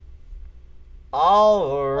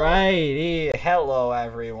Alrighty, hello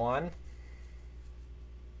everyone.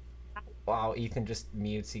 Wow, Ethan just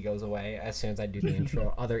mutes, he goes away as soon as I do the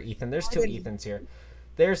intro. Other Ethan, there's two Ethans here.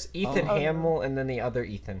 There's Ethan Hamill and then the other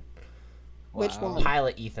Ethan. Which one?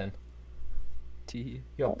 Pilot Ethan. T.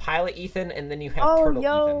 You have Pilot Ethan and then you have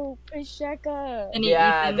Turtle Ethan. Pasheka.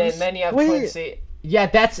 Yeah, then you have Quincy. Yeah,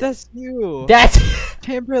 that's you. That's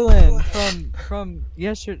Chamberlain from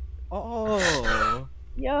yesterday. Oh.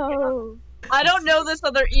 Yo. I don't know this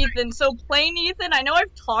other Ethan, so plain Ethan, I know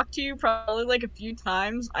I've talked to you probably like a few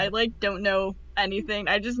times. I like don't know anything.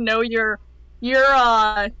 I just know you're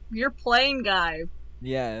plain guy.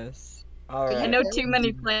 Yes. Alright. I know too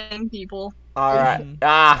many plain people.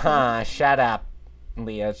 Alright. Shut up,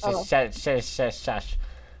 Leah. Shush.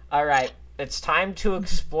 Alright. It's time to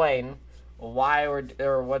explain why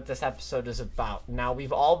or what this episode is about. Now,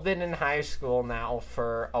 we've all been in high school now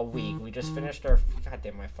for a week. We just finished our... God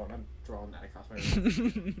damn, my phone. I'm throwing that across my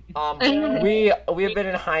room. We have been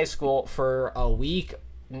in high school for a week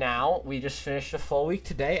now. We just finished a full week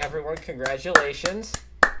today. Everyone, congratulations.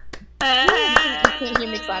 I can't hear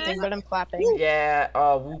me clapping, but I'm clapping. Yeah,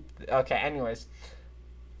 okay, anyways.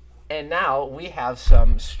 And now we have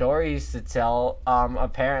some stories to tell,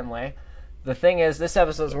 apparently. The thing is, this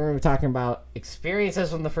episode we're going to be talking about experiences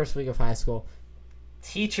from the first week of high school,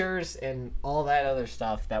 teachers, and all that other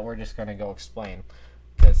stuff that we're just going to go explain.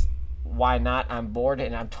 Because why not? I'm bored,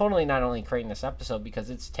 and I'm totally not only creating this episode because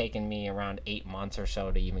it's taken me around 8 months or so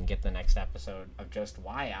to even get the next episode of Just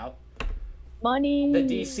Why out. Money. The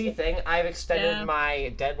DC thing, I've extended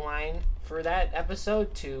my deadline for that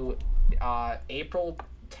episode to April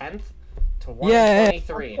 10th to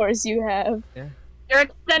 1/23. Of course you have. Yeah. You're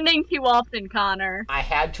extending too often, Connor. I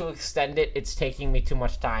had to extend it. It's taking me too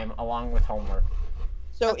much time, along with homework.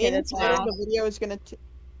 So Okay, in that's total, fine. the video is gonna.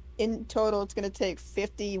 In total, it's gonna take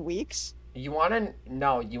 50 weeks. You wanna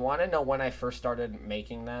know when I first started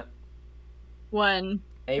making that? When?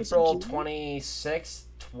 April 26th,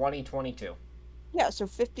 2022. Yeah, so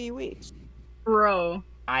 50 weeks. Bro.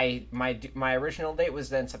 My original date was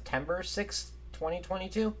then September 6th,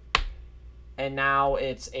 2022, and now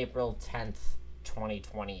it's April 10th,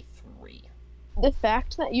 2023. The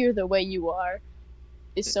fact that you're the way you are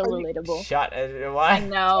is so relatable. Shut what? I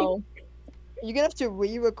know. You're gonna have to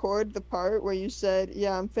re-record the part where you said,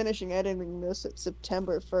 "Yeah, I'm finishing editing this at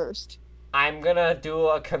September 1st." I'm gonna do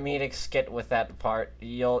a comedic skit with that part.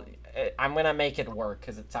 I'm gonna make it work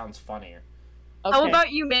because it sounds funnier. Okay. How about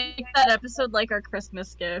you make that episode like our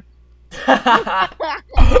Christmas gift?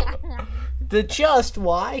 The Just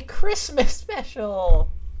Why Christmas special.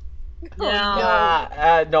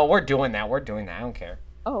 Yeah. No, we're doing that. We're doing that. I don't care.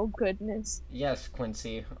 Oh goodness. Yes,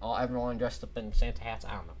 Quincy. Everyone dressed up in Santa hats.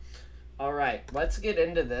 I don't know. All right, let's get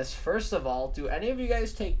into this. First of all, do any of you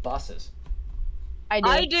guys take buses?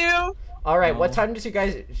 I do. All right, No. what time does you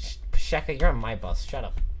guys... Sheka, you're on my bus. Shut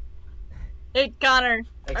up. Hey, Connor.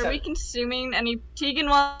 Except- Are we consuming any... Tegan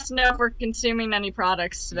wants to know if we're consuming any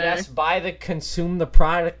products today. Yes, buy the Consume the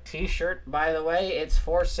Product t-shirt, by the way. It's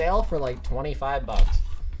for sale for like $25.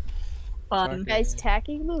 Fun. Okay. Guys,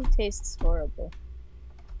 tacky glue tastes horrible.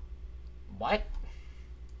 What?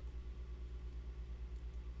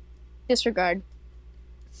 Disregard.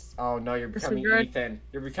 Oh no, you're becoming Disregard. Ethan.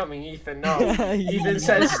 You're becoming Ethan. No. Ethan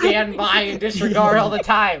says stand by and disregard all the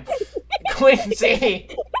time. Quincy!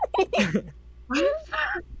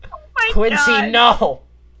 My Quincy, God. no!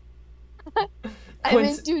 I'm in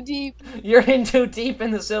Quincy- too deep. You're in too deep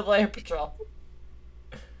in the Civil Air Patrol.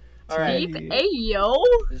 Alright, Deep. Hey, yo.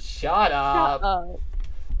 shut up. Uh-oh.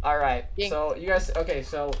 Alright, Jinx. so you guys, okay,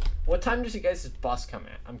 so what time does you guys' bus come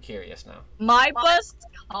at? I'm curious now. My bus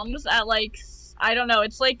comes at like, I don't know,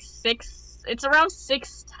 it's like 6, it's around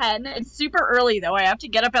 6:10. It's super early though, I have to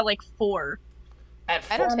get up at like 4. At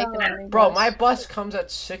I 4, don't take the morning bro, bus. my bus comes at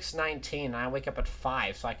 6:19 and I wake up at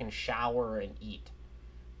 5 so I can shower and eat.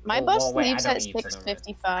 My Oh, bus well, wait, I leaves don't at eat, so never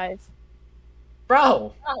mind. 6:55.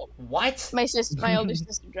 Bro! Oh. What? My older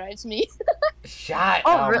sister drives me. Shut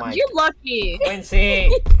Oh, oh my you're lucky.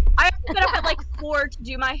 Quincy! I have to get up at like 4 to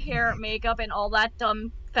do my hair, makeup, and all that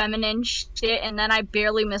dumb feminine shit, and then I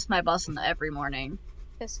barely miss my bus every morning.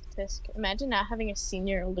 Tisk tisk. Imagine not having a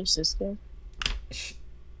senior older sister.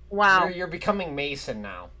 Wow. You're becoming Mason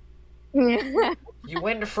now. He's You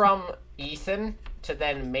went from Ethan to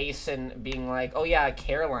then Mason being like, oh yeah,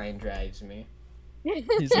 Caroline drives me.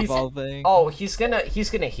 He's evolving. Oh, he's gonna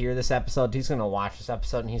hear this episode, he's gonna watch this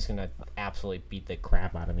episode, and he's gonna absolutely beat the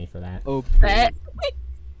crap out of me for that. Oh, Bet.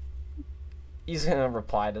 He's gonna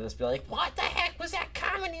reply to this, be like, what the heck was that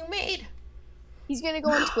comment you made? He's gonna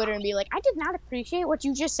go on Twitter and be like, I did not appreciate what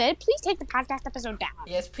you just said. Please take the podcast episode down.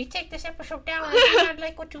 Yes, please take this episode down. I do not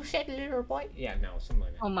like what you said, little boy. Yeah, no, something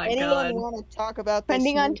like that. Oh my Anyone god. want to talk about this?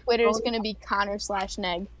 Trending on new Twitter is phone- gonna be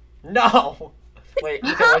Connor/Neg. No! Wait,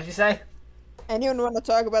 Ethan, what'd you say? Anyone want to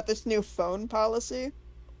talk about this new phone policy?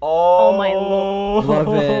 Oh, my lord. Love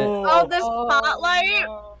it. Oh, the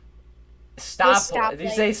spotlight. Stop. Did you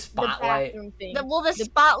say The spotlight? bathroom thing. The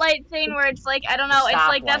spotlight thing where it's like, I don't know, it's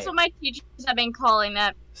like, that's Stoplight. what my teachers have been calling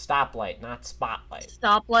that. Stoplight, not spotlight.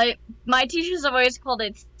 Stoplight. My teachers have always called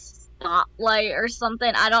it spotlight or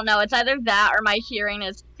something. I don't know. It's either that or my hearing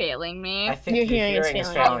is failing me. I think Your your hearing is hearing is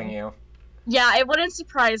failing failing you. Yeah, it wouldn't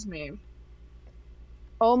surprise me.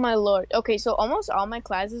 Oh my lord. Okay, so almost all my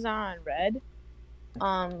classes are on red.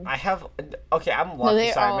 I have. Okay, I'm No, lucky.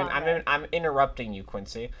 they Sorry, are. I'm interrupting you,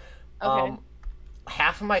 Quincy. Okay.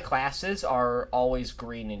 Half of my classes are always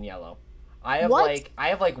green and yellow. I have What?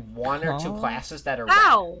 like one or two Huh? classes that are red.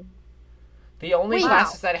 Wow. The only Wait.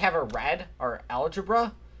 classes that have a red are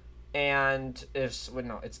algebra, and it's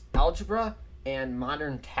algebra and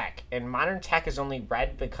modern tech. And modern tech is only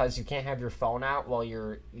red because you can't have your phone out while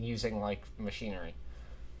you're using like machinery.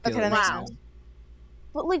 Okay, that makes Wow. sense.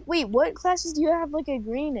 But like, wait, what classes do you have like a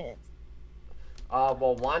green in?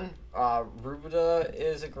 Well, one, Rubida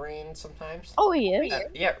is a green sometimes. Oh, he is.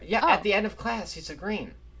 Yeah. Oh. At the end of class, he's a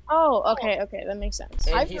green. Oh, okay, that makes sense.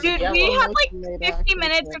 And I've he's Dude, yellow. we had like Made 50 actually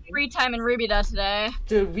minutes of green. free time in Rubida today.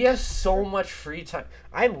 Dude, we have so much free time.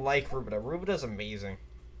 I like Rubida. Rubida's amazing.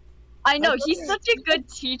 I know, I he's thought such a good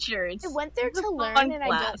teacher. It's I went there it's a to learn, fun and I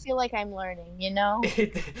don't class. feel like I'm learning. You know?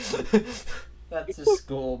 That's his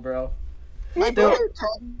school, bro. My Dude. brother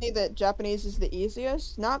told me that Japanese is the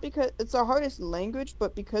easiest, not because it's the hardest language,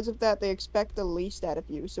 but because of that they expect the least out of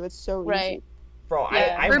you, so it's so Right. Bro,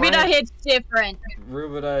 Yeah. I Rubida wanted- hits different.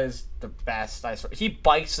 Rubida is the best. I swear. He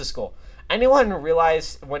bikes to school. Anyone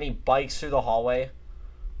realize when he bikes through the hallway?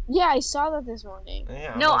 Yeah, I saw that this morning.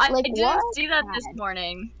 Yeah. No, I Like, didn't what? see that this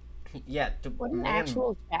morning. Yeah, dude, What an man,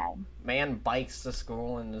 actual Chad. man bikes to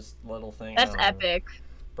school in this little thing. That's I don't know. epic.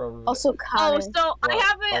 Bro, Rubida. Also, Oh, Connor. so I What?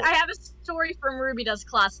 have Oh. I have a story from Rubida's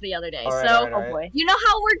class the other day. Alright, so alright, Oh alright. boy. you know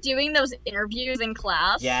how we're doing those interviews in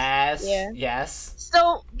class? Yes. Yeah. Yes.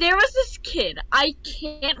 So there was this kid. I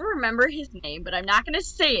can't remember his name, but I'm not gonna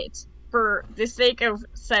say it for the sake of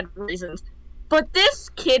said reasons. But this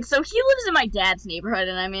kid, so he lives in my dad's neighborhood,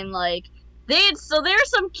 and I mean, like, so there are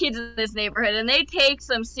some kids in this neighborhood, and they take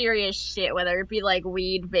some serious shit, whether it be like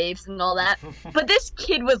weed, vapes, and all that. But this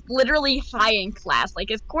kid was literally high in class. Like,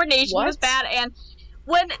 his coordination was What? bad, and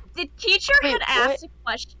when the teacher Wait, had asked a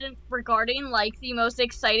question regarding, like, the most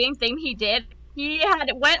exciting thing he did, he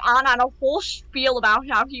had went on a whole spiel about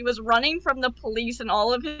how he was running from the police and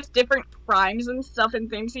all of his different crimes and stuff and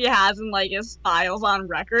things he has in, like, his files on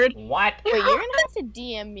record. What? Wait, you're gonna have to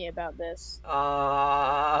DM me about this.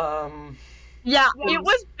 Yeah, Yes. it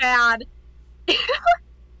was bad.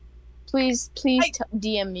 Please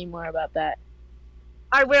DM me more about that.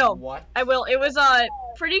 I will. What? I will. It was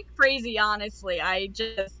pretty crazy, honestly. And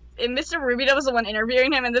Mr. Rubida was the one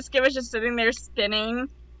interviewing him, and this kid was just sitting there spinning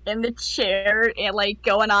in the chair and like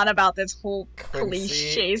going on about this whole police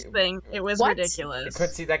Quincy- chase thing. It was What? ridiculous.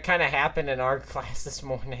 Quincy, that kind of happened in our class this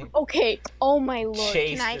morning. Okay. Oh my lord.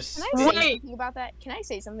 Chase Can I just say spinning. something about that? Can I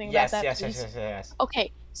say something Yes, about that? yes, please? yes, yes, yes.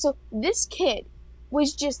 Okay, so this kid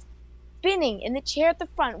was just spinning in the chair at the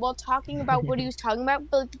front while talking about what he was talking about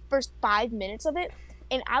for like the first 5 minutes of it,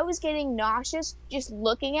 and I was getting nauseous just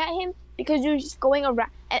looking at him because he was just going around.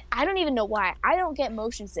 And I don't even know why. I don't get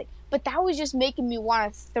motion sick, but that was just making me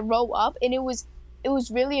want to throw up, and it was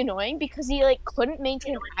really annoying because he like couldn't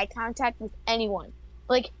maintain eye contact with anyone.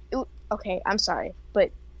 Like, okay, I'm sorry,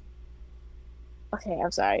 but okay,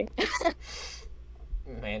 I'm sorry.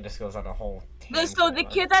 Man, just goes on a whole. So the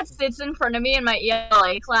kid that sits in front of me in my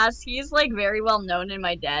ELA class, he's like very well known in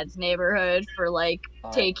my dad's neighborhood for like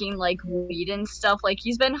taking like weed and stuff. Like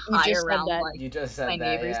he's been high just said around that. like You just said my that,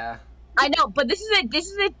 neighbors. yeah. I know, but this is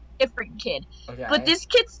a different kid. Okay. But this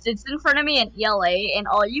kid sits in front of me in ELA, and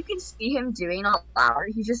all you can see him doing all hour,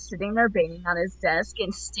 he's just sitting there banging on his desk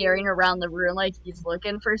and staring around the room like he's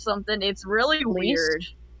looking for something. It's really Police? weird.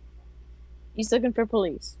 He's looking for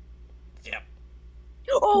police. Yep.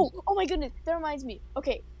 Oh my goodness, that reminds me.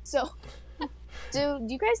 Okay, so do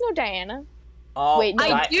you guys know Diana? Oh, Wait, no.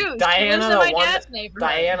 I do. She Diana, lives in my the one. dad's neighborhood.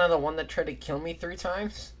 Diana, the one that tried to kill me 3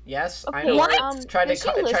 times. Yes, I Okay, know. What? her. Tried to. does she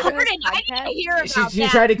Tried listen to. to this I need to podcast? hear about She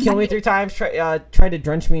that. tried to kill me 3 times. Tried to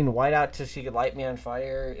drench me in whiteout till she could light me on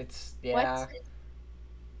fire. It's What?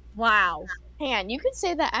 Wow. Hang on, you can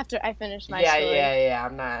say that after I finish my yeah, story. yeah.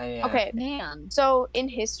 I'm not. Yeah. Okay, Man. so in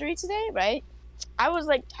history today, right? I was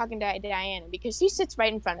like talking to Diana because she sits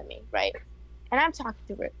right in front of me, right? And I'm talking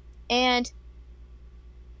to her, and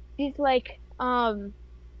she's like,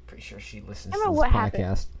 Pretty sure she listens I to don't this know what happened.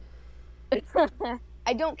 podcast.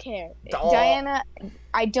 I don't care. Oh. Diana,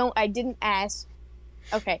 I didn't ask.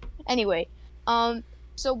 Okay. Anyway,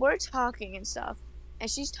 so we're talking and stuff, and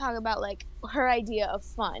she's talking about like her idea of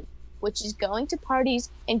fun, which is going to parties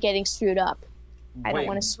and getting screwed up. I don't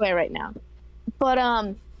want to swear right now. But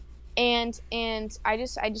and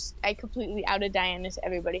I completely outed Diana to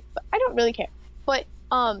everybody, but I don't really care. But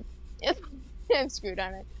if I'm screwed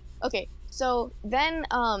on it. Okay. So then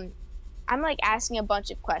I'm like asking a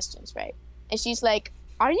bunch of questions, right? And she's like,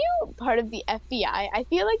 "Are you part of the FBI? I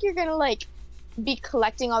feel like you're gonna like be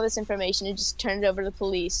collecting all this information and just turn it over to the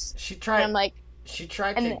police." She tried. And I'm like, she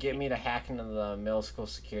tried to get me to hack into the middle school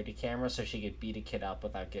security camera so she could beat a kid up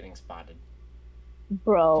without getting spotted.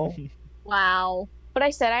 bro. Wow. But I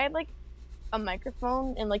said I had like a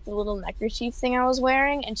microphone and like the little neckerchief thing I was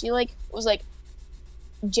wearing, and she like was like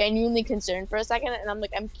genuinely concerned for a second, and I'm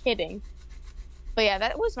like, I'm kidding. But yeah,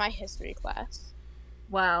 that was my history class.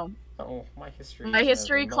 Wow. Oh, my history. My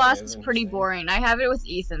history class is pretty boring. I have it with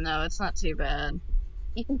Ethan though. It's not too bad.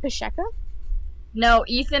 Ethan Pasheka? No,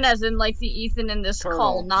 Ethan as in like the Ethan in this Turtle.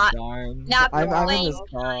 call, not Darn. not the I'm in plain this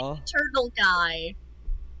call. turtle guy.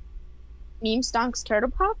 Meme Stonks Turtle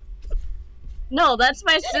Pop? No, that's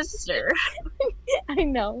my sister. I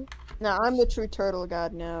know. No, I'm the true turtle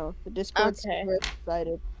god now. The Discord's Okay. super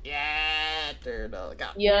excited. Yeah, turtle.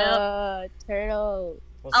 Got Yeah, turtle.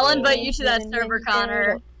 What's I'll the- invite you to that server,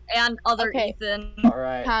 Connor, and other Okay. Ethan. All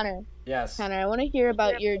right. Connor, Yes. I want to hear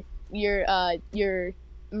about your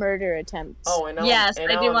murder attempts. Oh, and Yes, I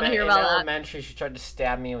do wanna hear about in that. elementary, she tried to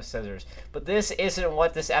stab me with scissors. But this isn't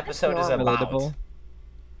what this episode is That's about. Relatable.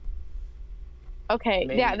 Okay,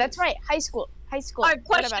 Maybe yeah, it that's is. right. High school. Alright, What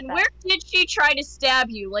question: about that? where did she try to stab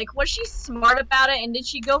you? Like, was she smart about it, and did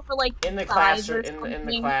she go for like In the thighs or classroom, something?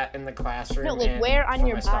 in the classroom. No, like, and where on for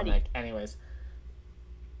your my body? stomach. Anyways,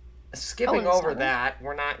 skipping in the over stomach? that,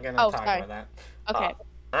 we're not gonna Oh, talk sorry. about that. Okay,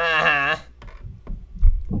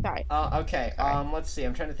 sorry. Okay. Let's see.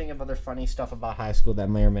 I'm trying to think of other funny stuff about high school that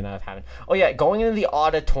may or may not have happened. Oh yeah, going into the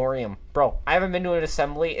auditorium, bro. I haven't been to an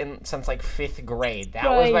assembly since like 5th grade. That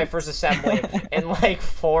was my Right. first assembly in like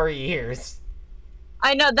 4 years.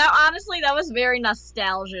 I know that honestly, that was very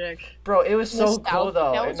nostalgic. Bro, it was so cool Nostalgic.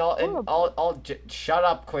 though. That And was all shut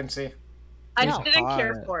up, Quincy. I He's just didn't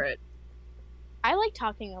care hot. for it. I like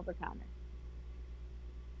talking over Connor.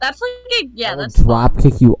 That's like I will that's drop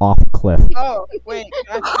kick you off a cliff. Oh, wait.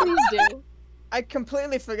 Please do. I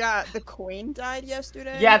completely forgot. The queen died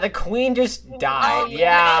yesterday? Yeah, the queen just died. Oh,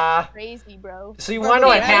 yeah. Crazy, bro. So you want to know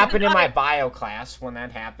what Yeah. happened in my bio class when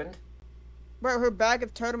that happened? Bro, her bag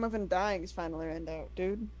of turtle muffin dying is finally ran out,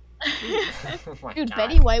 dude. Oh my Dude, God.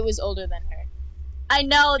 Betty White was older than her. I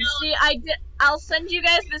know. See, I'll send you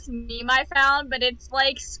guys this meme I found, but it's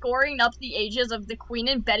like scoring up the ages of the Queen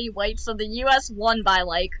and Betty White. So the U.S. won by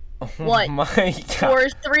like Oh what? my God. for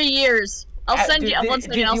 3 years. I'll send you. One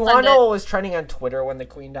second, Did I'll you send want to it. know what was trending on Twitter when the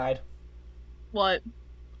queen died? What?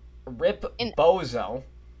 Rip In- Bozo.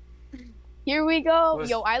 Here we go.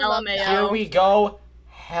 Was- Yo, I love LMAO. that. Here we go.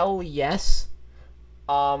 Hell yes.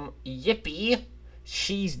 Yippee.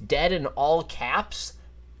 She's dead in all caps.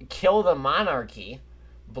 Kill the monarchy.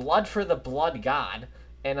 Blood for the blood god.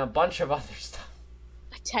 And a bunch of other stuff.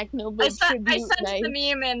 Techno I sent tribute night. the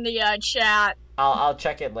meme in the chat. I'll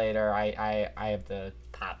check it later. I have the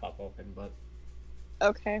pop-up open, but...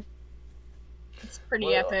 Okay. It's pretty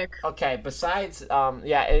Well, epic. Okay, besides,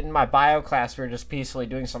 yeah, in my bio class, we were just peacefully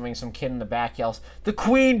doing something. Some kid in the back yells, "The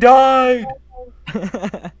queen died!"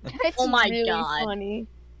 That's Oh my really God. funny.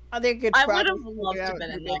 I think it I would have loved to have been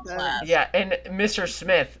in that that. class. Yeah, and Mr.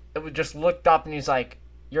 Smith just looked up and he's like,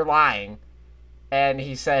 "You're lying," and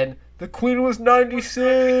he said, "The queen was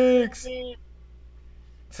 96."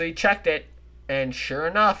 So he checked it, and sure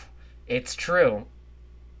enough, it's true.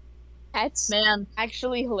 That's Man,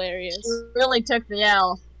 actually hilarious. she really took the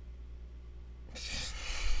L.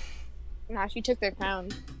 Nah, she took their crown.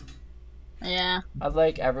 Yeah. I'd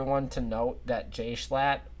like everyone to note that J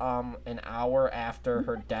Schlatt, an hour after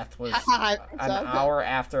her death was,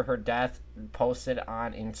 posted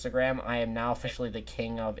on Instagram, "I am now officially the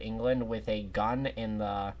king of England with a gun in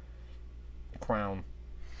the crown."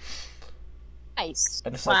 Nice. I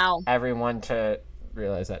just Wow. like everyone to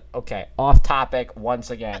realize that. Okay, off topic once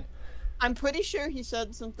again. I'm pretty sure he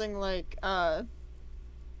said something like,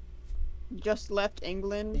 just left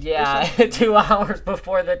England. or Yeah, something. 2 hours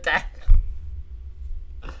before the death.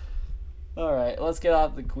 Alright, let's get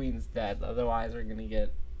off the queen's dead, otherwise we're gonna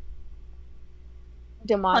get...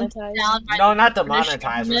 Demonetized. down by No, the not British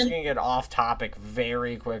demonetized. We're just government. gonna get off topic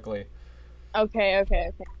very quickly. Okay.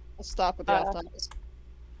 Let's stop with the off topic.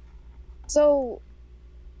 So,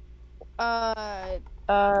 what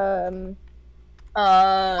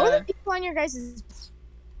are the people on your guys'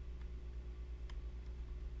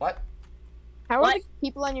 What? How are What? the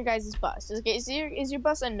people on your guys' bus? Is your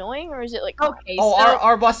bus annoying or is it like calm? Okay, Oh, so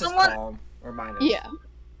our bus is someone- calm. Or mine is. Yeah.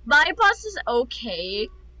 my bus is okay,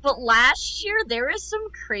 but last year there was some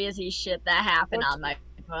crazy shit that happened What's- on my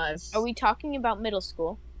bus. Are we talking about middle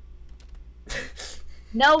school?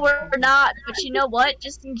 No, we're not. But you know what?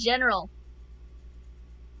 Just in general,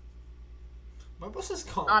 My bus is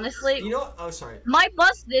calm. honestly, You know what? Oh, sorry. my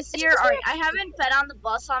bus this year, alright, I haven't been on the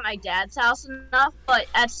bus on my dad's house enough, but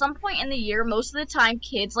at some point in the year, most of the time,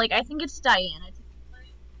 kids, like, I think it's Diana.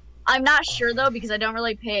 I'm not sure, though, because I don't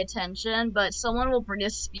really pay attention, but someone will bring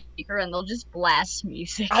a speaker and they'll just blast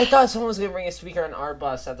music. I thought someone was gonna bring a speaker on our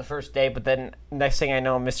bus at the first day, but then next thing I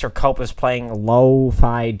know, Mr. Cope was playing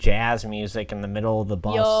lo-fi jazz music in the middle of the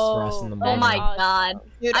bus Yo, the rest of the Oh morning. my Awesome. god.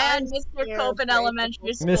 Dude, I had I'm Mr. scared Cope in of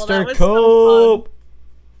elementary school. That Mr. was so Cope.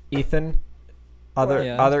 Ethan.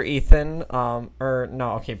 Yeah. Other Ethan. Or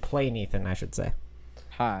no, okay, plain Ethan, I should say.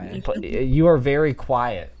 Hi. You are very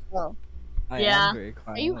quiet. I Yeah. am very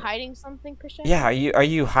quiet. Are you hiding something, Prashant? Yeah, are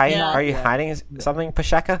you hiding? Yeah. Are you Yeah. hiding something,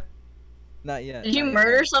 Pasheka? Not yet. Did you not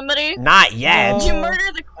murder yet. somebody? Not yet. Did you No. murder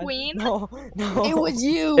the queen? No, no. It was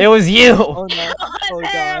you. It was you. Oh no. Oh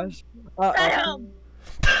Damn. gosh. Damn.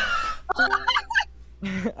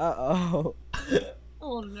 Uh-oh.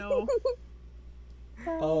 Oh no.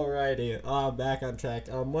 Alrighty. Back on track.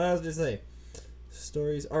 What else did you say?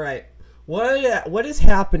 Stories. All right. What has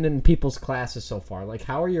happened in people's classes so far? Like,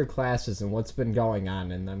 how are your classes and what's been going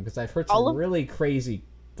on in them? Because I've heard All some of- really crazy,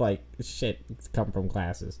 like, shit come from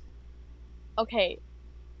classes. Okay.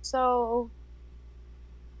 So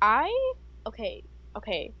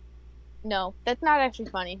okay. No, that's not actually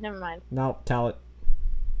funny. Never mind. No, tell it.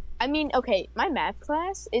 I mean, okay, my math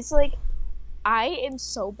class, it's like I am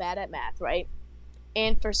so bad at math, right?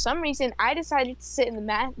 And for some reason, I decided to sit in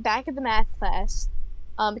the back of the math class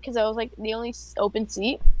because I was like the only open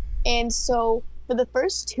seat. And so for the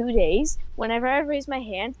first 2 days, whenever I raised my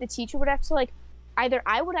hand, the teacher would have to like either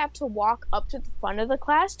I would have to walk up to the front of the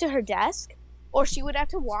class to her desk, or she would have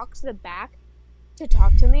to walk to the back to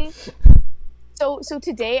talk to me. So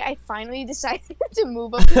today I finally decided to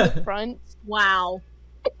move up to the front Wow.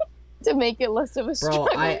 to make it less of a Bro, struggle.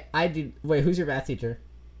 I did. Wait, who's your math teacher?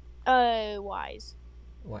 Wise.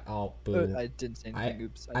 What? Oh, Oh, boo. I didn't say anything.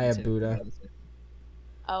 Oops. I didn't have say Buddha. anything.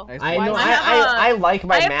 Oh. I know. I have I like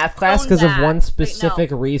my I have math class shown because of that. one Wait, no.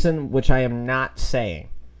 specific reason, which I am not saying.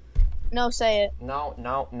 No, say it. No.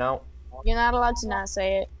 You're not allowed to not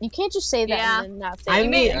say it. You can't just say that Yeah. and then not say I it.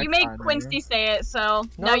 mean- You made Connor. Quincy say it, so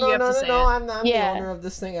No, now you have to say it. I'm Yeah. the owner of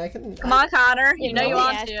this thing. I can. Come on, Connor. You know Let you me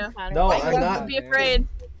want ask to. you, Connor. No, I I'm got- not. Don't be afraid.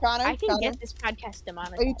 Connor, I can Connor, get this podcast are you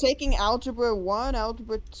demonetized. taking Algebra 1,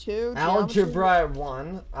 Algebra 2, geometry? Algebra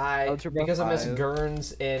 1. Algebra Because of Miss 5.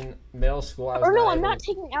 Gurns in middle school. I was Or no, not I'm able not to-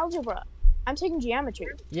 taking algebra. I'm taking geometry.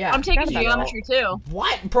 Yeah. I'm taking Forgot about geometry too.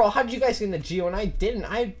 What, bro? How did you guys get into geo and I didn't?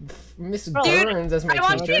 I Miss Bro. Dude, Gurns as my I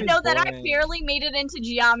want you teacher. to know that I Boring. barely made it into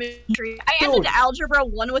geometry. I Dude. ended algebra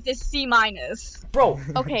 1 with a C minus. Bro,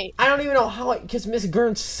 Okay, I don't even know how. Because Miss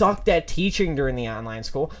Gurns sucked at teaching during the online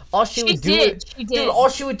school. All she She would do. did. She did. Dude, all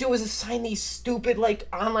she would do was assign these stupid like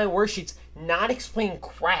online worksheets, not explain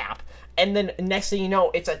crap, and then next thing you know,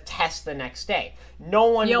 it's a test the next day. No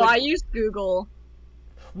one. Yo, would... I used Google.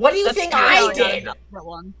 What do you That's think how I got did? into algebra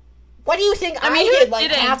 1. What do you think I, mean, who did like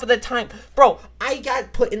didn't? half of the time? Bro, I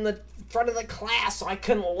got put in the front of the class so I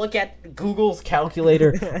couldn't look at Google's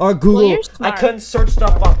calculator or Google. you're I smart. couldn't search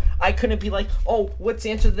stuff up. I couldn't be like, oh, what's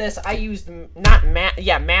the answer to this? I used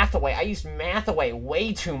Mathaway. I used Mathaway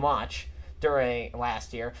way too much during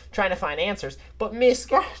last year trying to find answers. But Miss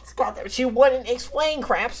Gurns got there. She wouldn't explain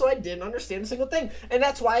crap, so I didn't understand a single thing. And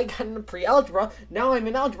that's why I got into pre-algebra. Now I'm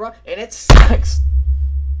in algebra, and it sucks.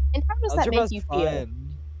 and how does that make Algebra's you feel? fun.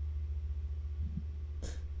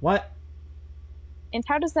 What? And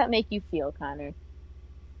how does that make you feel, Connor?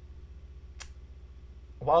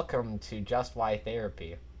 Welcome to Just Why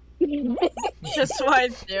Therapy. Just why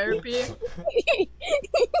therapy.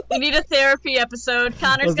 We need a therapy episode.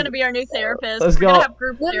 Connor's Let's- gonna be our new therapist. let's We're gonna go. have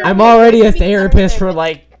group Literally. therapy. I'm already a We're gonna be therapist for Connor's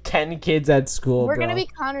like 10 kids at school, We're bro. gonna be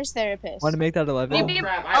Connor's therapist. Want to make that 11? Maybe-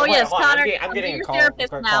 crap. oh, Wait, yes, hold on. Connor, I'm I'll getting be a your call. therapist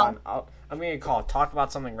Quick now. call. I'm getting a call. Talk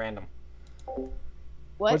about something random. What?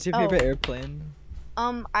 What's your favorite airplane?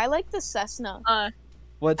 I like the Cessna.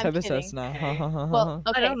 What I'm type of kidding. Cessna? Hey. Well, I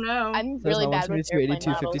okay. don't know. I'm really bad with 52, airplane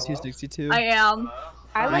 82, models. 52, 62. I am.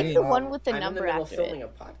 I like Hi, the one with the I'm in the number middle of after filming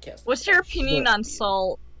it. a podcast. What's your opinion on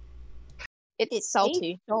salt? It's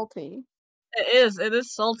salty. Salty. It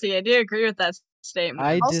is salty. I do agree with that statement.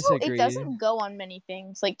 I Also, disagree. it doesn't go on many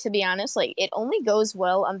things. Like, to be honest, like, it only goes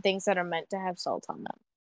well on things that are meant to have salt on them.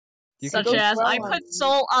 You Such can as, well I on- put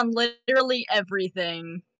salt on literally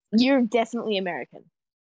everything. You're definitely American.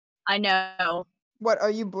 I know. What,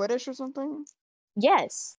 are you British or something?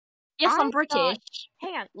 Yes. Yes, I I'm British. thought-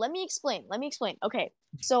 Hang on, let me explain. Okay,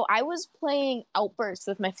 so I was playing Outburst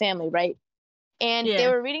with my family, right? And they Yeah.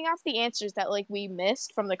 were reading off the answers that like we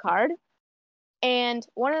missed from the card. And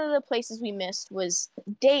one of the places we missed was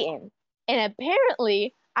Dayton. And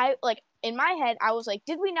apparently, I like in my head, I was like,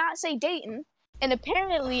 did we not say Dayton? And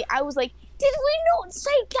apparently, I was like, did we not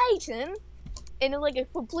say Dayton? In like a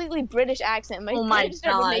completely British accent. Oh my parents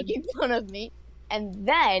started God. making fun of me. And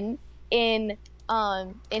then in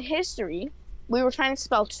history, we were trying to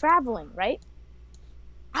spell traveling, right?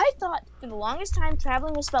 I thought for the longest time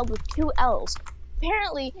traveling was spelled with 2 L's.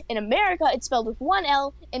 Apparently, in America, it's spelled with 1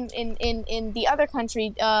 L. In the other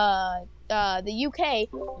country, the UK,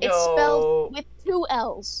 it's spelled with 2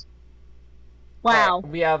 L's. Wow.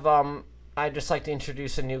 We have I'd just like to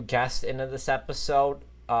introduce a new guest into this episode.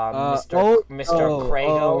 Mr.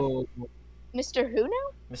 Crago. Mr. Who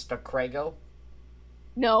now? Mr. Crago.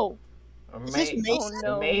 No. Is this Mason? Oh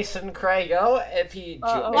no. Mason Crago. If he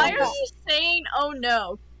Why are joins- you saying, oh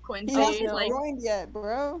no, Quincy? He hasn't Like, joined yet,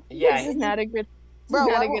 bro. This Yeah. is not a good. Bro,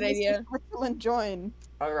 not why a good won't Mr. idea. Switzerland join?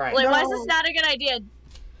 All right. why is No. this not a good idea?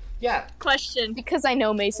 Yeah. Question. Because I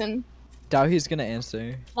know Mason. Doubt he's gonna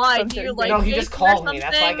answer. Why? From Do you third like No, he Jason just or called me.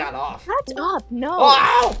 That's why I something? got off. Shut up! No.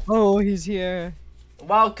 Wow! Oh, he's here.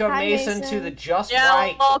 Welcome, Hi, Mason, to Mason. the Just Yeah,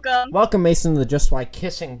 Right. welcome. Welcome, Mason, to the Just Right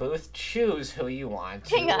kissing booth. Choose who you want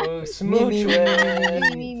to Hang on. smooch Me.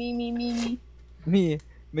 with. Me. Me,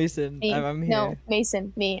 Mason. Me. I'm here. No,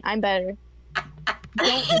 Mason. Me. I'm better.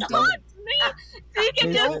 Don't Me?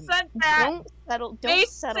 Tegan just Mason. said that. don't settle. Don't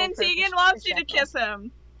settle. Mason, for Tegan for wants you to second. kiss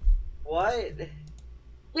him. What?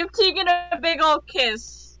 Give Tegan a big old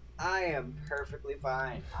kiss. I am perfectly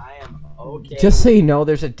fine. I am okay. Just so you know,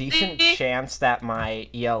 there's a decent See? chance that my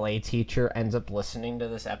ELA teacher ends up listening to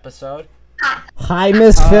this episode. Hi,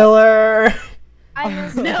 Miss Filler. I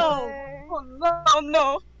miss No. her. Oh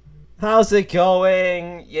no. How's it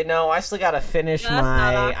going? You know, I still gotta finish That's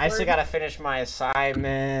not I still awkward. gotta finish my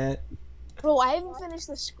assignment. Bro, I haven't finished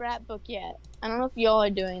the scrapbook yet. I don't know if y'all are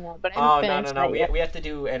doing that, but I Oh haven't no finished no! that yet. We have to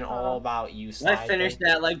do an all about you side. I finished thing.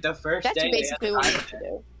 that like the first That's day. basically what we have to it.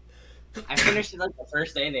 do. I finished it like the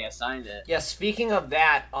first day they assigned it. Yeah, speaking of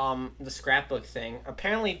that, the scrapbook thing.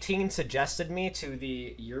 Apparently, Tegan suggested me to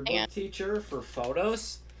the yearbook Yeah. teacher for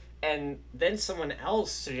photos, and then someone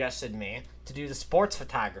else suggested me to do the sports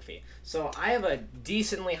photography. So I have a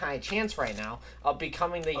decently high chance right now of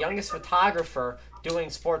becoming the youngest photographer doing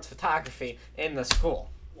sports photography in the school.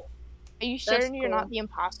 Are you sure That's you're cool. not the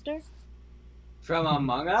imposter? From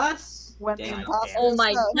Among Us? When the Damn. imposter Oh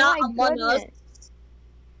my stuff. god, my Among Us. goodness.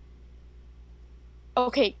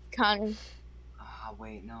 Okay, Connor. Ah,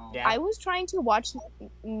 wait, no. Yeah. I was trying to watch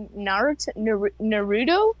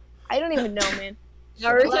Naruto. I don't even know, man.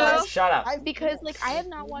 Naruto? Shut up. Because like I have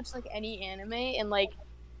not watched like any anime, and like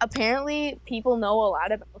apparently people know a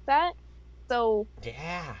lot about that. So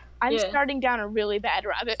Yeah. I'm Yeah. starting down a really bad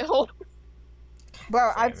rabbit hole.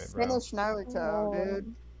 Bro, I've Damn it, bro. finished Naruto, Oh.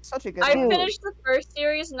 dude. Such a good I one. finished the first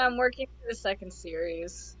series and I'm working for the second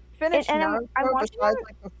series. Finished and Naruto I'm watching besides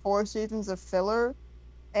like the 4 seasons of filler,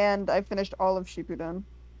 and I finished all of Shippuden.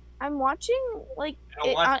 I'm watching like I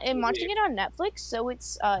don't watch I'm TV. watching it on Netflix, so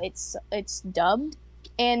it's dubbed,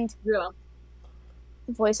 and Yeah.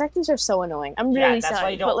 the voice actors are so annoying. I'm Yeah, really that's sorry, why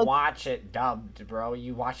you but don't like, watch it dubbed, bro.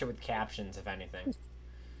 You watch it with captions, if anything.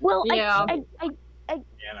 well, Yeah. Anime.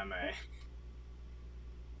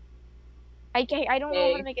 I don't know how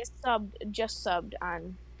Okay. to make it just subbed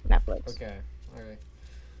on Netflix. Okay. Alright.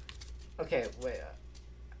 Okay, wait.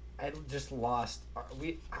 I just lost.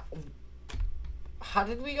 How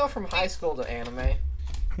did we go from high school to anime?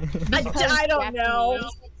 I don't know.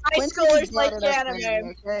 High Quincy schoolers like brought it up to me,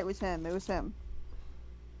 anime. Okay, it was him. It was him.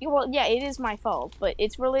 Well, yeah, it is my fault, but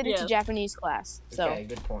it's related to Yeah. Japanese class. So Okay,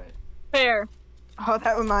 good point. Fair. Oh,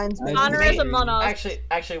 that reminds me. I Honor is Among Us.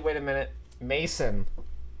 Actually, wait a minute. Mason.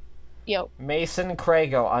 yo, Mason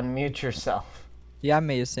Crago, unmute yourself. Yeah,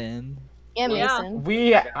 Mason. yeah, Yeah.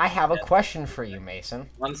 Mason. I have a question for you, Mason.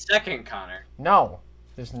 1 second, Connor. No,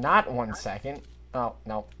 there's not 1 second. Oh,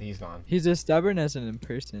 no, he's gone. He's as stubborn as an in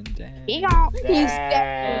person. Dang. He's definitely.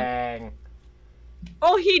 Dang.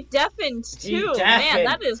 Oh, he deafened too. Man,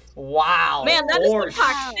 that is wow. man, that is for some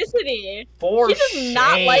toxicity. For He does shame,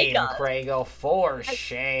 not like us. Craigo, for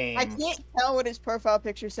shame. I can't tell what his profile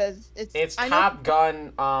picture says. It's I know- Top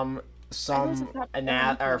Gun, it's some a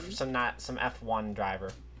Top or Gun. some F1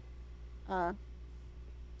 driver.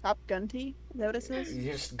 Top Gun T? Is that what it says?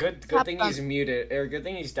 Just good Top thing Gun. he's muted, or good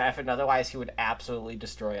thing he's deafened. Otherwise, he would absolutely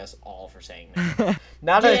destroy us all for saying that.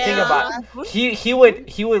 Now that I think about it,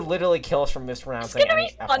 he would literally kill us from It's mispronouncing gonna any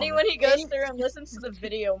be funny F1. when he goes through and listens to the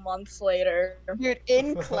video months later. Dude,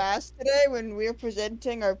 in class today, when we were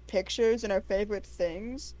presenting our pictures and our favorite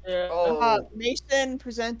things, Yeah. Oh, Mason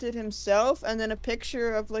presented himself and then a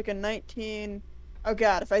picture of like a 19. Oh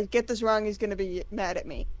god, if I get this wrong, he's gonna be mad at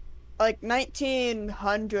me. Like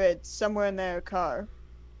 1900 somewhere in their car.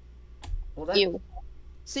 well, that, You.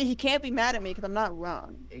 See, he can't be mad at me because I'm not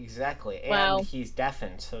wrong. exactly. And Wow. he's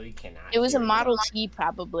deafened, so he cannot. It was a hear you. Model T,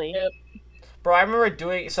 probably. Yep. Bro, I remember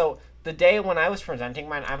doing so. The day when I was presenting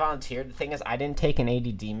mine, I volunteered. The thing is, I didn't take an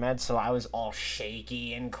ADD med, so I was all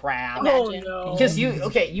shaky and crap. Oh Imagine. no. Because you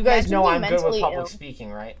guys Imagine know being I'm good with mentally public ill.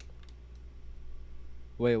 speaking, right?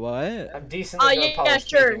 Wait, what? I'm decently good yeah, with public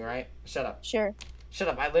sure. speaking, right? Shut up. Sure. Shut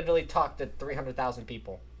up. I literally talked to 300,000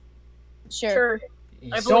 people. Sure. Sure.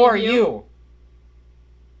 I So believe are you. you.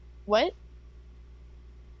 What?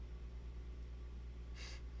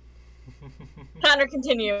 Connor,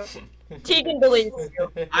 continue. Tegan believes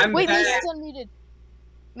you. I'm Wait, back. Mason's unmuted.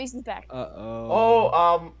 Mason's back.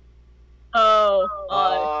 Uh-oh.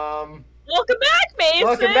 Oh, welcome back, Mason.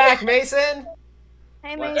 Welcome back, Mason.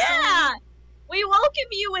 Hey, What? Mason. Yeah, we welcome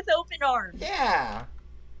you with open arms. Yeah.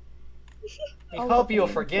 We Oh, hope you'll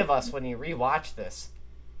okay. forgive us when you rewatch this.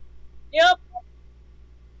 Yep.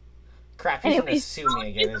 Crap, he's gonna Anyways. sue me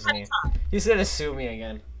again, isn't he? He's gonna sue me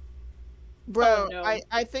again. Bro, Oh, no.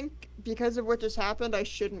 I think because of what just happened, I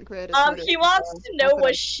shouldn't create a Twitter He wants account. to know How could I-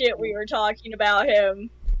 what shit we were talking about him.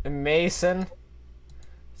 Mason.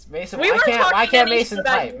 Mason, We why were can't talking Mason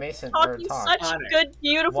about type? you Mason or Talking talk. such Connor. good,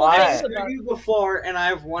 beautiful Why? things I've about you before, and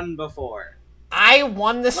I've won before. I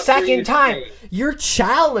won the What were second you time. saying? Your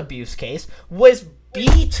child abuse case was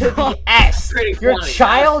B to the S. pretty Your funny.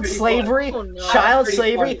 child That was pretty slavery, funny. Oh, no. child That was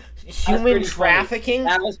pretty slavery, human pretty funny. trafficking.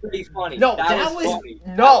 That was pretty funny. No, that that was was- funny.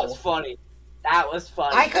 no. That was funny. That was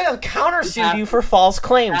funny. I could have countersued Yeah. you for false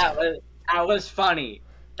claims. That was funny.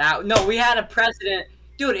 No, we had a precedent,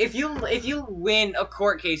 dude. If you win a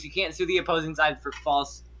court case, you can't sue the opposing side for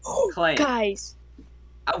false claims. Guys.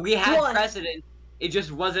 We had What? precedent. It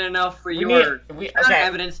just wasn't enough for We your need, counter okay.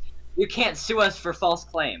 evidence. You can't sue us for false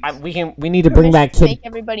claims. We need to bring back Permission to kid. Make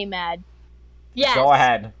everybody mad. Yes. Go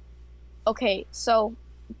ahead. Okay, so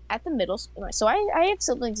at the middle school, so I have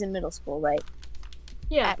siblings in middle school, right?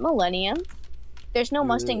 Yeah. At Millennium, there's no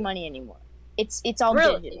Mustang money anymore. It's all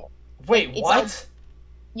Really? digital. Wait, It's what?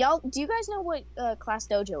 Y'all, do you guys know what Class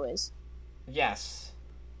Dojo is? Yes.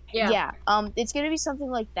 Yeah. It's gonna be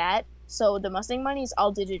something like that. So the Mustang money is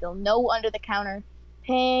all digital. No under the counter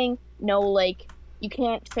paying. No like you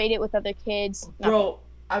can't trade it with other kids. nothing. Bro,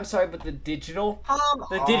 I'm sorry, but the digital Come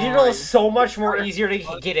digital on. is so much more easier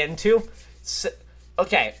to get into.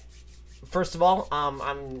 Okay, first of all,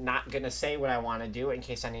 I'm not gonna say what I want to do in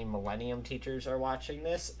case any Millennium teachers are watching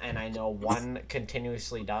this, and I know one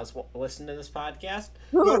continuously does listen to this podcast.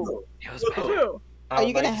 Who? Who? Are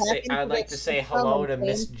you gonna happen I would to like get to say some hello to from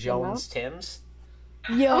Miss them, Jones Timms.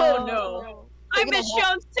 Yo. Oh no. I You're gonna miss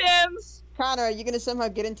Jones Timms. Connor, are you gonna somehow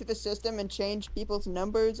get into the system and change people's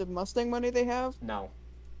numbers of Mustang money they have? No,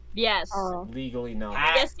 Yes. legally no.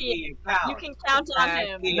 Yes, you can count on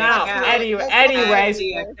him. No, anyways, Anyway.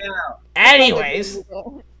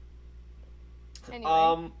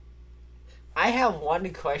 I have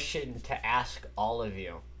one question to ask all of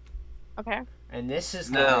you, Okay. and this is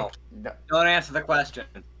No. Don't answer the question.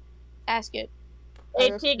 Ask it.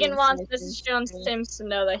 Hey, Tegan wants Mrs. Jones Timms to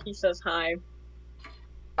know that he says hi.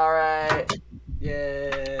 All right.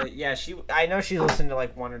 Yeah. I know she listened to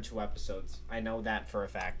like 1 or 2 episodes. I know that for a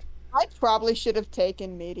fact. I probably should have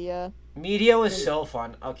taken media. Media was so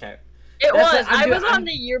fun. Okay. It That's was. what I'm I doing. was on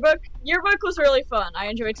the yearbook. Yearbook was really fun. I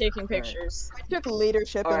enjoyed taking pictures. I took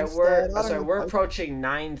leadership All right, instead. we're I don't sorry. know We're if I- approaching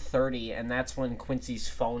 9:30, and that's when Quincy's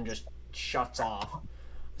phone just shuts off.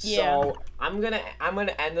 Yeah. So I'm gonna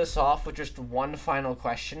end this off with just one final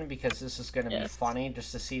question because this is gonna be Yes. funny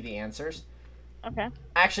just to see the answers. Okay.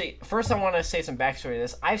 Actually, first I want to say some backstory to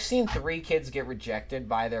this. I've seen 3 kids get rejected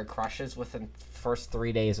by their crushes within the first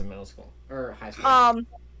 3 days of middle school or high school.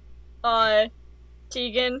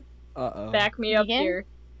 Tegan, Uh-oh. back me up Tegan? here.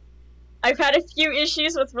 I've had a few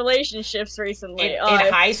issues with relationships recently. In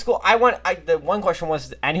high school, the one question was,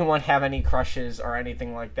 did anyone have any crushes or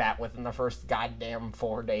anything like that within the first goddamn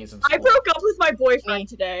 4 days of school? I broke up with my boyfriend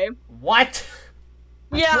today. What?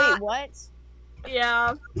 Yeah. Wait, what?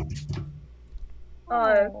 Yeah.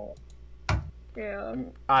 Oh. Yeah.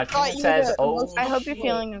 Tegan says, "Oh, I hope you're shit."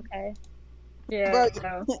 feeling okay. Yeah.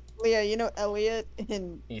 Bro, Leah, you know Elliot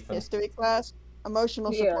in Ethan. history class?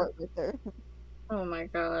 Emotional Yeah. support right there. Oh my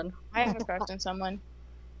god. I have a crush on someone.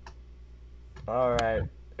 All right.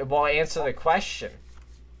 Well, answer the question.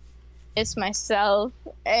 It's myself.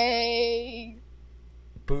 Hey.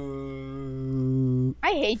 Boo.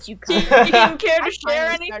 I hate you, Do you Connor. care to I share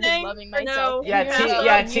finally started anything? loving Or myself. no? Yeah,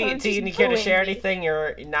 You're Tegan, you just care to share ruined me. anything?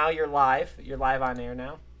 You're live. You're live on air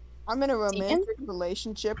now. I'm in a romantic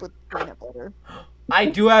relationship with peanut butter. I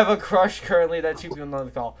do have a crush currently that 2 people know on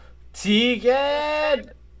the call.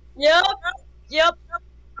 Tegan. Yep.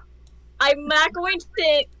 I'm not going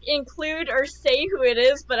to include or say who it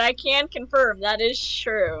is, but I can confirm that is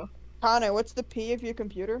true. Connor, what's the P of your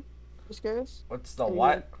computer? Just curious. What's the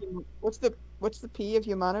what? What's the P of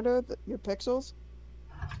your monitor? Your pixels?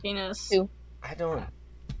 Penis. Two. I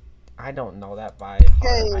don't know that by heart.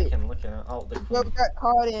 I Okay. can look it up. Oh, the Well, we got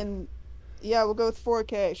caught in. Yeah, we'll go with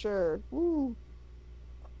 4K. Sure. Woo.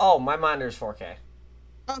 Oh, my monitor's 4K.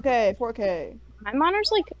 Okay, 4K. My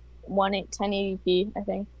monitor's like 1080p, I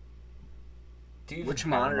think. Do you Which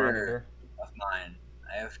even have a monitor? Of mine,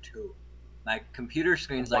 I have 2. My computer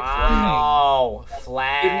screen's like Wow,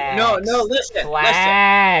 flax. No, listen.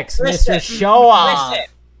 Flax, Listen. Mr. Show Off.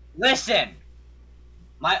 Listen.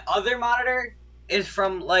 My other monitor is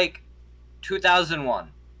from like 2001.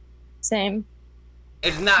 Same.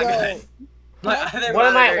 It's not Yo. good. My other One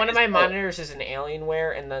of monitor my is- monitors is an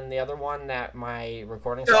Alienware, and then the other one that my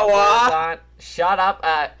recording Go software is off. on. Shut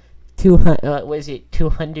up. 200. Was it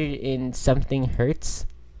 200 and something hertz?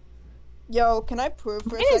 Yo, can I prove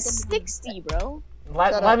for a It is second? 60, bro.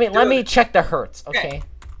 Let me check the hertz. Okay.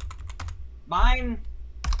 Mine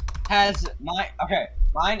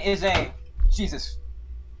Mine is a Jesus.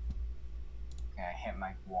 Okay, I hit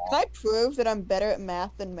my wall. Can I prove that I'm better at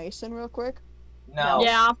math than Mason real quick? No.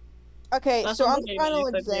 Yeah. Okay, That's so on something the you final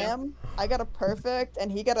said, yeah. exam, I got a perfect,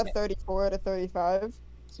 and he got a 34 out of 35.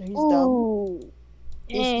 So he's dumb. Ooh.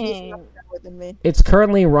 He's Dang. better than me. It's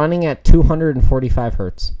currently running at 245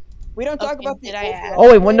 hertz. We don't talk Okay, about the. did I ask?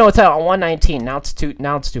 Oh wait, no, it's at 119. Now it's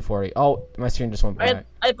 240. Oh, my screen just went black.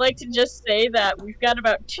 I'd like to just say that we've got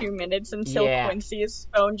about 2 minutes until Yeah. Quincy's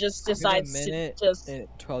phone just decides to minute just and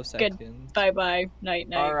 12 Good. seconds. bye, night.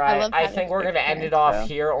 All I right, love I having think we're gonna end it parents, off bro.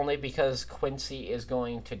 here only because Quincy is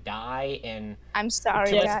going to die, and I'm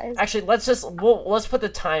sorry, Yes. guys. actually, let's put the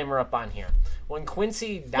timer up on here. When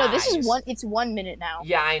Quincy dies. No, this is it's 1 minute now.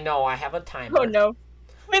 Yeah, I know. I have a timer. Oh no.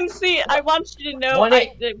 Quincy, I want you to know When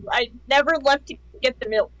I never left to get the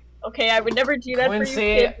milk. Okay, I would never do that Quincy, for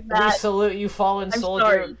you kids. we That salute you, fallen I'm soldier,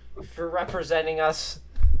 sorry. for representing us.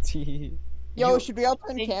 Yo, should we all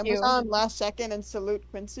turn Thank cameras you. on last second and salute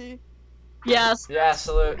Quincy? yes, Yeah,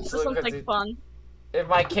 salute this Quincy. sounds like fun. If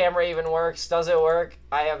my camera even works, does it work?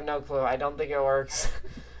 I have no clue. I don't think it works.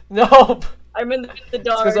 Nope. I'm in the It's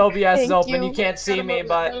dark. because OBS is Thank open. you. You can't see me,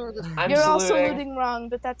 but I'm You're all saluting. saluting wrong,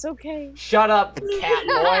 but that's okay. Shut up, cat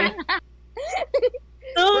boy.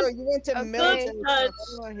 Bro, you went to Okay. military. Good camp. I touch.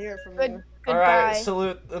 don't want to hear from Good. you. All right, Goodbye.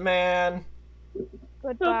 salute the man.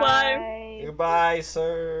 Goodbye. Goodbye,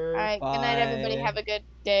 sir. All right. Good night, everybody. Bye. Have a good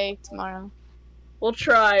day tomorrow. We'll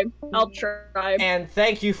try. I'll try. And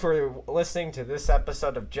thank you for listening to this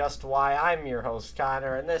episode of Just Why. I'm your host,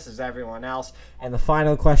 Connor, and this is everyone else. And the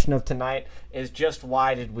final question of tonight is just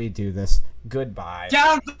why did we do this? Goodbye.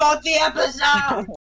 Downvote the episode!